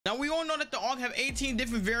have 18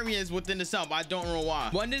 different variants within the sub. I don't know why.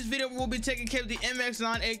 But in this video, we'll be taking care of the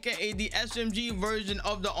MX9, aka the SMG version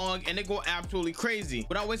of the AUG, and it go absolutely crazy.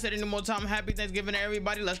 Without wasting any more time, happy Thanksgiving to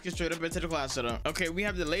everybody. Let's get straight up into the class setup. Okay, we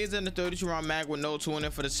have the laser and the 32 round mag with no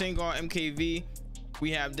tuning for the single MKV.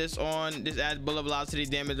 We have this on. This adds bullet velocity,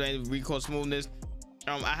 damage range, recoil smoothness.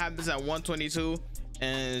 I have this at 122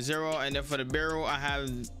 and 0, and then for the barrel, I have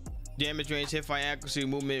damage range, hip fire accuracy,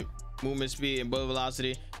 movement speed, and bullet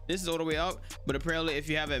velocity. This is all the way up, but apparently if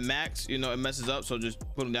you have it max, you know, it messes up. So just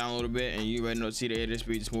put them down a little bit, and you already know, see the air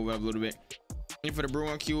speed, just move it up a little bit. And for the Brew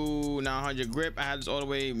 1Q 900 grip, I have this all the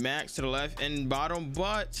way max to the left and bottom,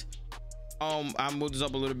 but I moved this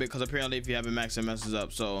up a little bit because apparently if you have it max, it messes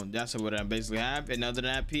up. So that's what I basically have. And other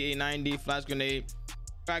than that, PA90, flash grenade,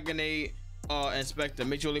 crack grenade, inspector.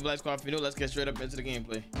 Make sure you leave lights off if you know. Let's get straight up into the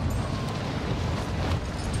gameplay.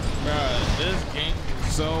 Bruh, this game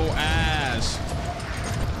is so ass.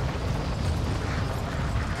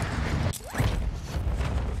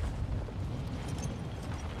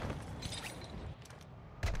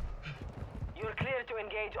 You're clear to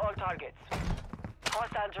engage all targets.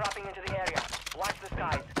 Hostile dropping into the area. Watch the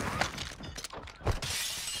skies.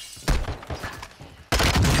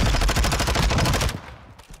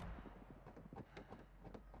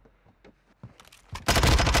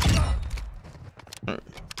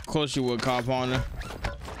 Of course you would, cop on her.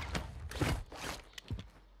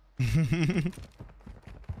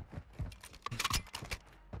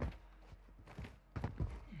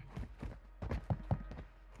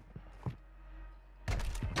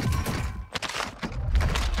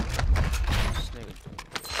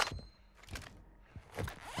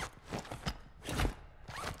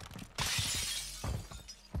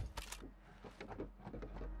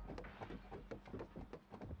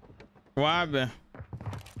 What happened?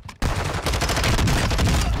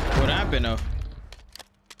 What happened though?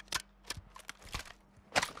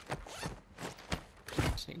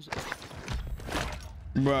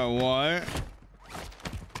 Bro, what?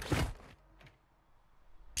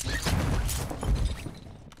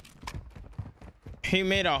 He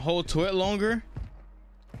made a whole twit longer?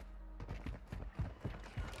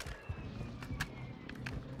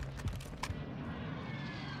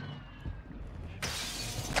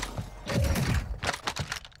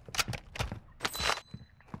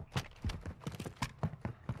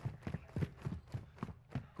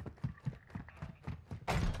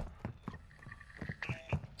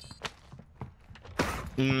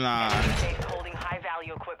 Nah. Safes holding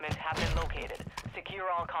high-value equipment have been located. Secure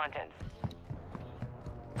all contents.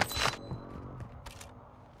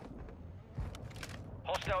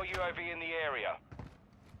 Hostile UAV in the area.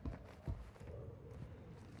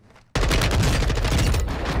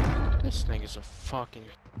 This thing is a fucking...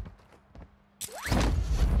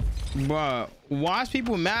 Bruh, why is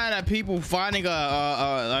people mad at people finding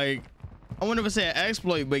a like, I wouldn't even say an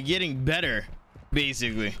exploit, but getting better,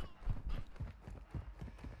 basically.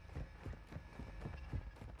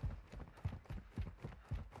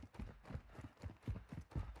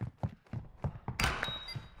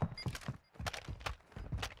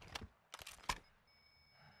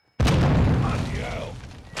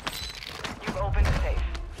 You've opened the safe.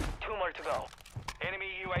 2 more to go. Enemy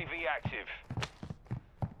UAV active.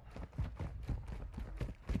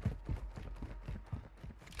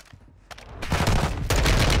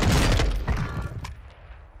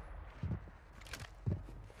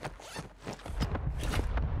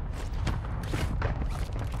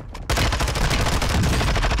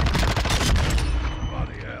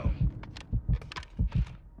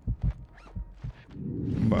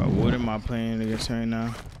 But what am I playing against right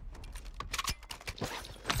now?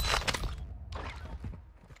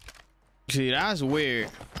 See, that's weird.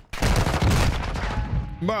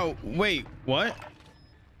 Bro, wait, what?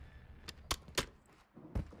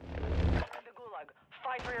 The Gulag.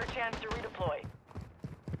 Fight for your chance to redeploy.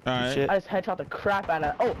 Alright. I just headshot the crap out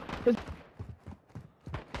of. Oh, his.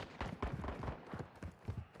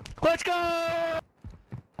 Let's go!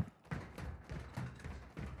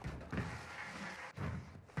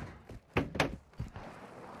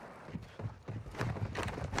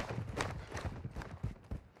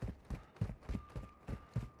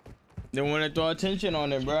 They want to throw attention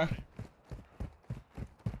on it, bro.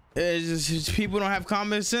 It's just people don't have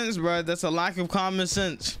common sense, bro. That's a lack of common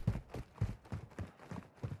sense.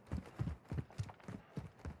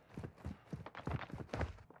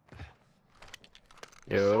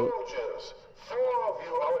 Yo. Soldiers, 4 of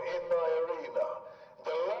you are in my arena.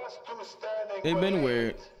 The last 2 standing. They've been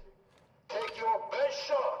weird. Take your best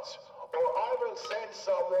shots, or I will send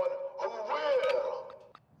someone who will.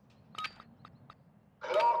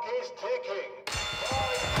 Clock is ticking.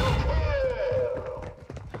 Time to kill.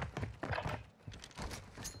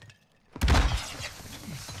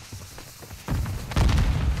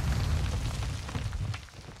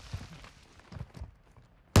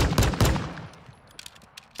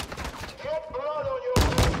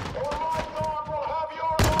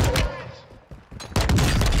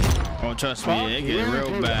 Oh, trust me, it get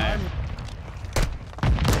real bad.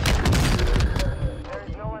 There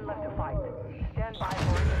is no one left to fight. Stand by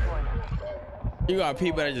for redeployment. You got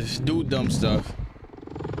people that just do dumb stuff.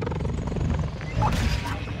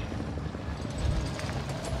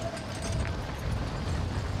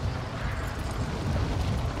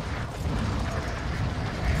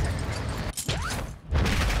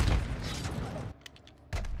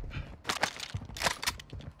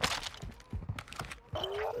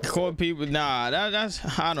 Court people, nah, that's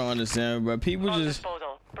I don't understand, but people On just.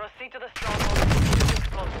 disposal. Proceed to the stronghold and defuse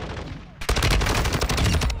explosives.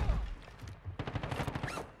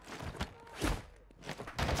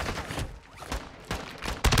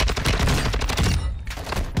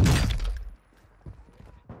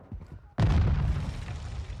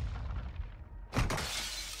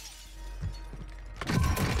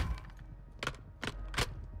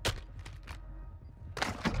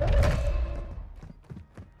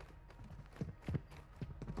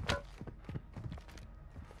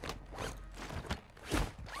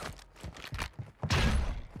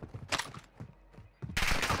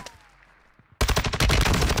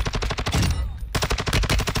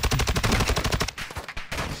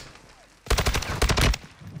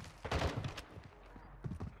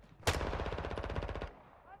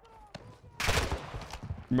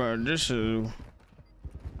 Bro, this is.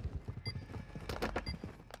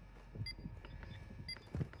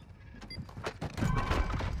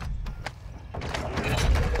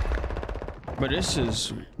 But this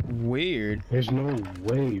is weird. There's no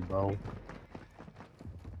way, bro.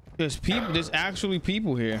 There's people. There's actually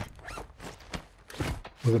people here.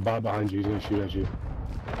 There's a bot behind you. He's gonna shoot at you.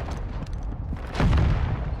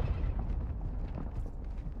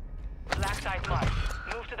 Black site marked.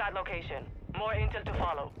 Move to that location. More intel to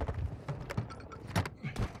follow.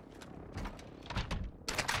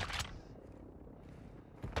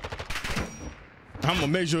 I'm gonna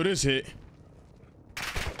make sure this hit.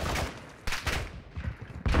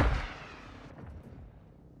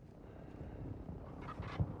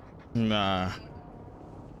 Nah.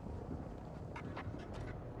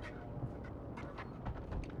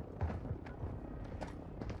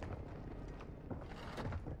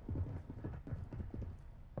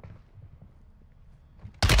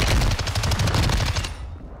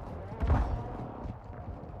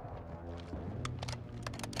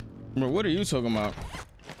 Bro, what are you talking about?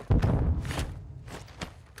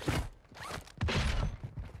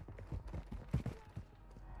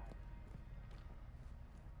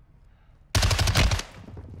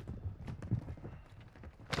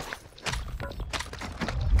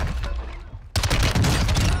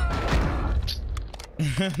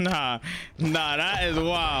 Nah, that is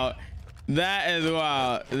wild. That is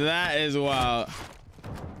wild. That is wild.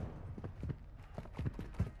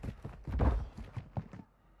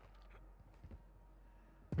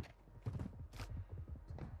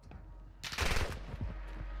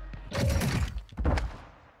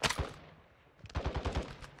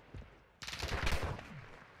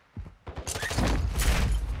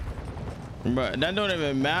 But that don't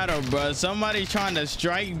even matter, bro. Somebody trying to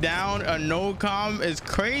strike down a no com is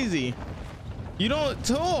crazy. You don't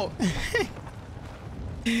talk.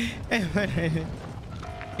 It's literally,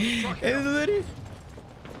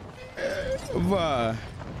 bruh.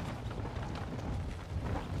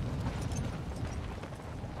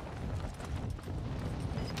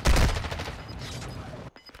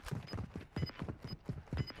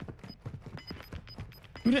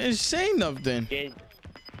 You didn't say nothing.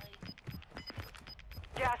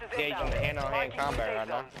 Gas is Yeah, you inbound. can hand-on-hand Marking combat safe right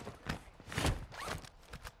now. zone.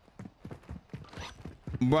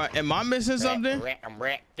 Bruh, am I missing something? I'm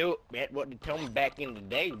racked up. That's what they told me back in the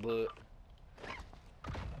day, but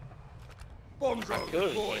Bomb I drone could have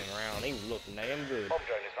deployed. came around. He was looking damn good. Bomb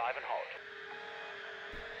drone is live and hot.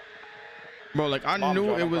 Bro, like I Bomb knew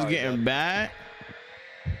drone, it I'm was probably getting dead. bad,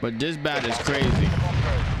 but this bad is crazy. Bomb drone.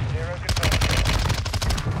 Zero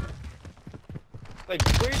confirmed. Like,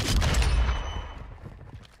 where?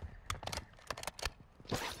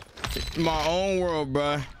 My own world,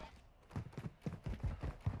 bruh.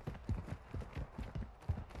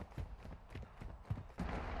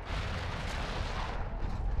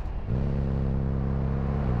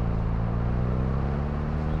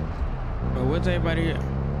 Bro, what's everybody here?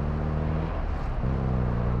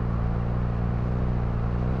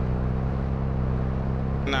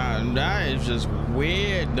 Nah, that is just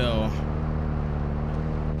weird though.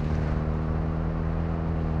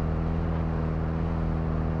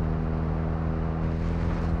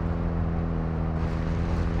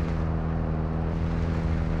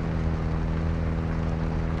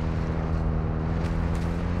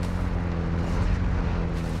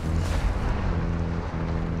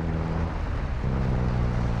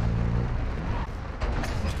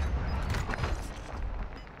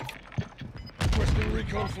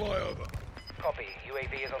 recon flyover. Copy.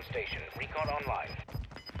 UAV is on station. Recon online.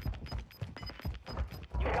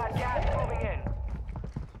 You got gas moving in.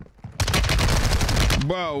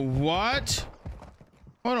 Bro, what?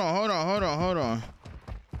 Hold on.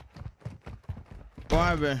 What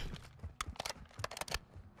happened?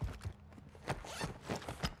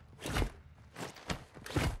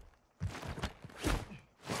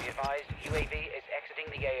 Be advised, UAV is exiting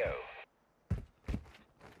the AO.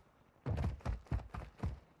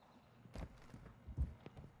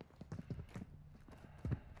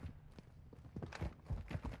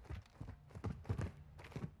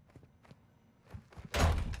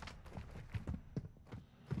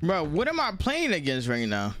 Bro, what am I playing against right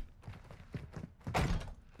now?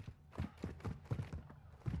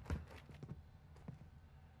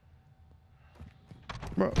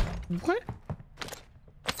 Bro, what?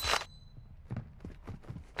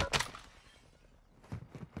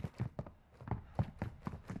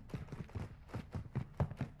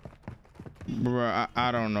 Bro,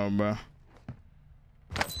 I don't know, bro.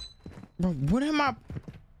 Bro, what am I?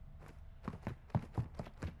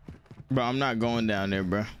 Bro, I'm not going down there,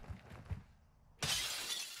 bro.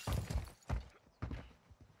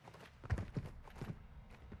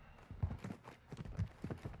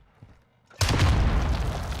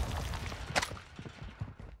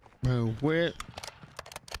 Bro, where?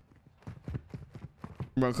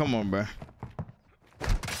 Bro, come on, bro.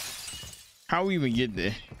 How we even get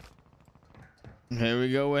there? Here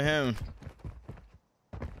we go with him.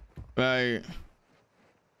 Like,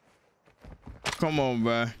 come on,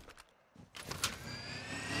 bro.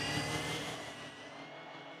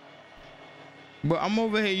 But I'm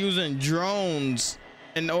over here using drones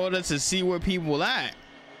in order to see where people at.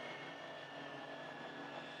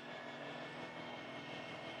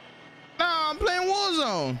 Nah, I'm playing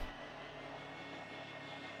Warzone.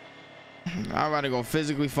 I'd rather go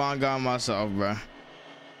physically find God myself, bro.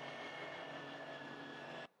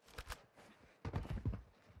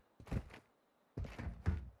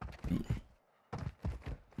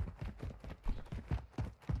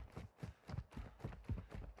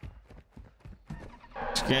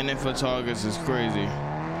 Scanning for targets is crazy.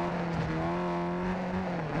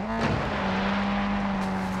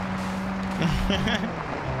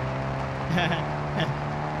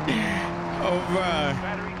 Oh, bro.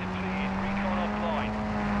 Battery depleted. Recon offline.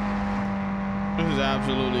 This is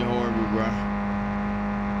absolutely horrible, bro.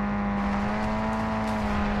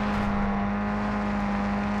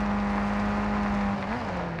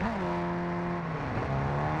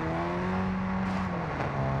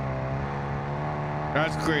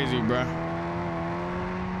 That's crazy, bro.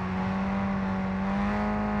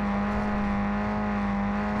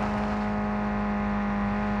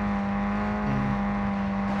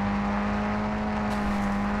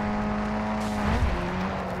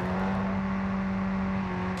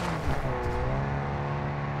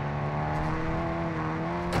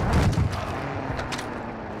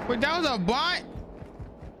 Wait, that was a bot?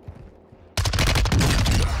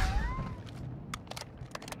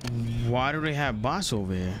 Why do they have bots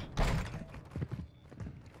over here?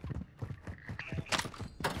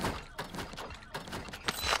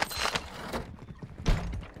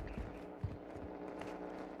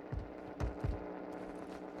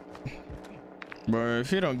 Bro,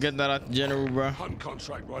 if you don't get that out the general, bro. Hunt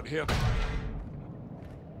contract right here.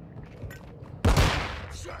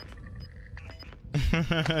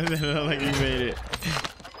 They look like you made it.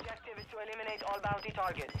 Objective is to eliminate all bounty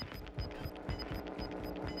targets.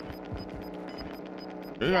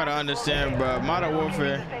 You gotta understand, bro. Modern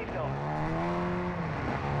Warfare. Safe zone.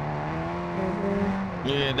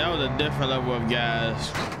 Yeah, that was a different level of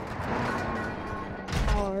gas.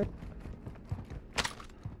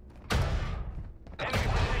 Enemy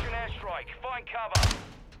precision airstrike. Find cover.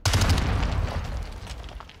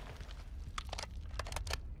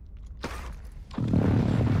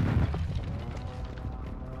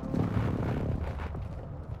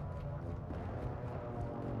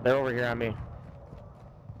 They're over here on me.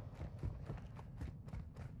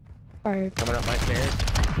 Alright. Coming up my stairs.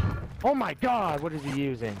 Oh my god, what is he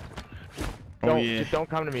using? Just don't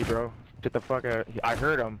come to me, bro. Get the fuck out. I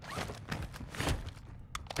heard him.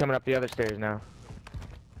 Coming up the other stairs now.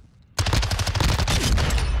 Got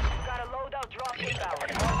a loadout drop inbound.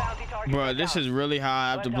 All bounty targets. Bro, this is really how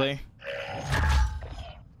I have to play.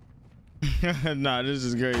 Nah, this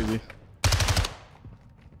is crazy.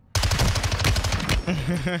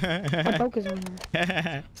 My focus on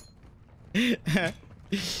him.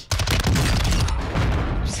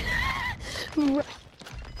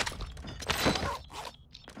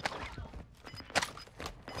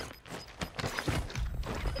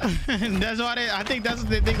 That's why I think that's what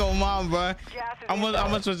they think on mom, bro. I'm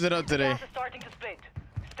gonna switch it up today. Gas is starting to split.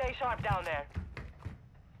 Stay sharp down there.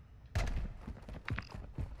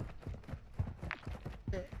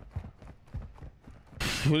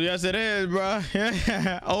 Well, yes, it is, bro.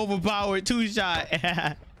 Overpowered 2-shot.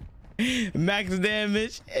 Max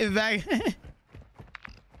damage. Back.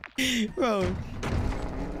 Bro.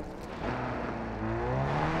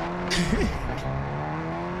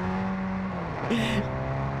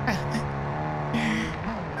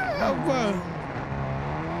 Oh, bro.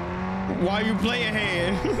 Why you play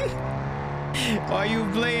ahead? Why you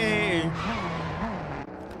play ahead?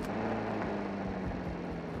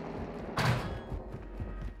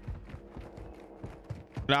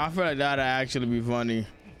 Nah, I feel like that'd actually be funny.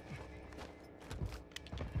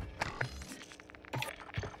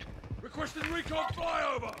 Requesting recon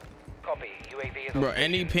flyover. Copy. UAV is Bro,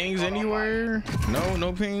 any pings anywhere?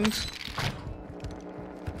 No pings.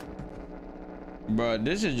 Bro,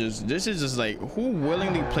 this is just like, who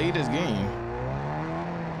willingly played this game?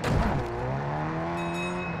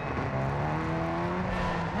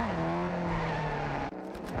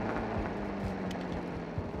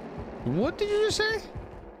 What did you just say?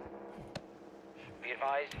 Be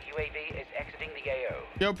advised, UAV is exiting the AO.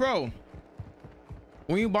 Yo, pro,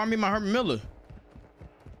 when you buy me my Herman Miller?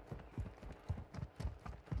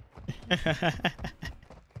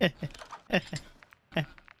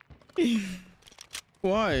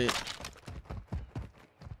 What?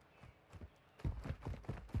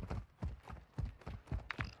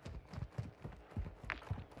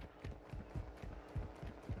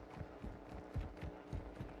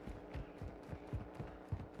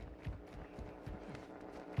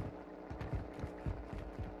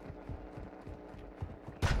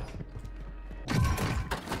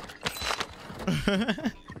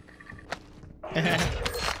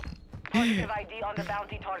 Positive ID on the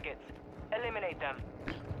bounty targets. Eliminate them.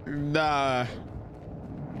 Nah.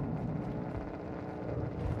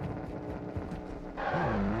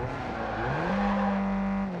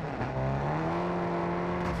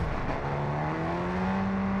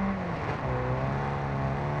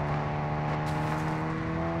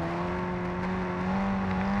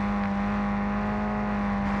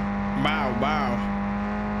 Wow.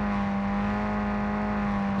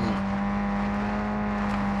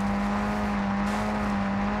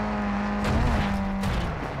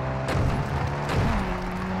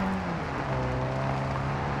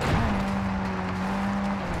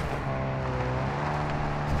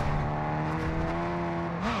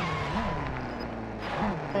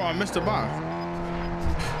 Oh, I missed the box.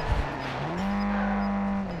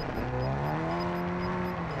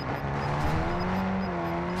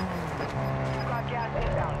 You got gas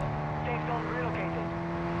inbound. Safe zone relocated.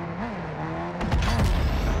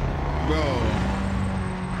 Bro.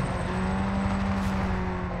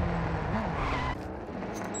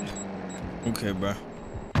 Okay, bro.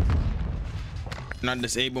 Not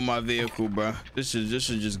disable my vehicle, bro. This is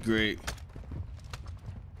just great.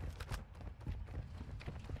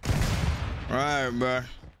 All right, bro.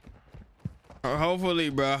 Hopefully,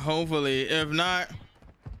 bro. Hopefully, if not,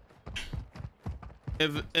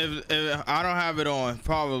 if I don't have it on,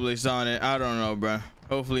 probably Sonic. I don't know, bro.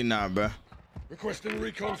 Hopefully not, bro. Requesting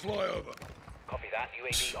recon flyover. Copy that.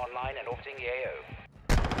 UAV online and orbiting the AO.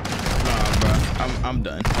 Nah, bro. I'm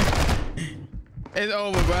done. It's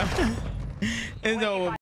over, bro. It's over.